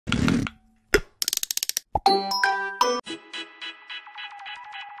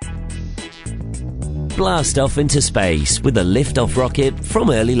blast off into space with a lift-off rocket from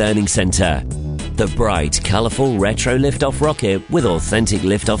Early Learning Centre. The bright, colourful retro lift-off rocket with authentic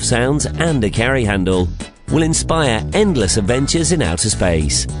lift-off sounds and a carry handle will inspire endless adventures in outer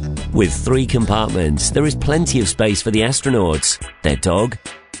space. With 3 compartments, there is plenty of space for the astronauts, their dog,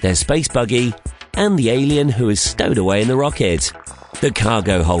 their space buggy, and the alien who is stowed away in the rocket. The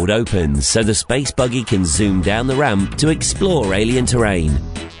cargo hold opens so the space buggy can zoom down the ramp to explore alien terrain.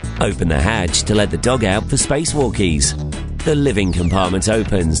 Open the hatch to let the dog out for spacewalkies. The living compartment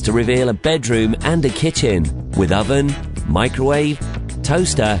opens to reveal a bedroom and a kitchen with oven, microwave,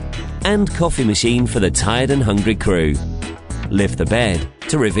 toaster, and coffee machine for the tired and hungry crew. Lift the bed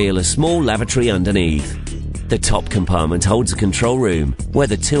to reveal a small lavatory underneath. The top compartment holds a control room where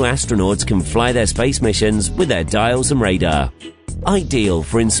the 2 astronauts can fly their space missions with their dials and radar. Ideal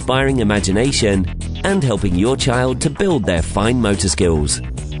for inspiring imagination and helping your child to build their fine motor skills.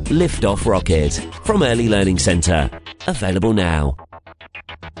 Lift Off Rocket from Early Learning Centre. Available now.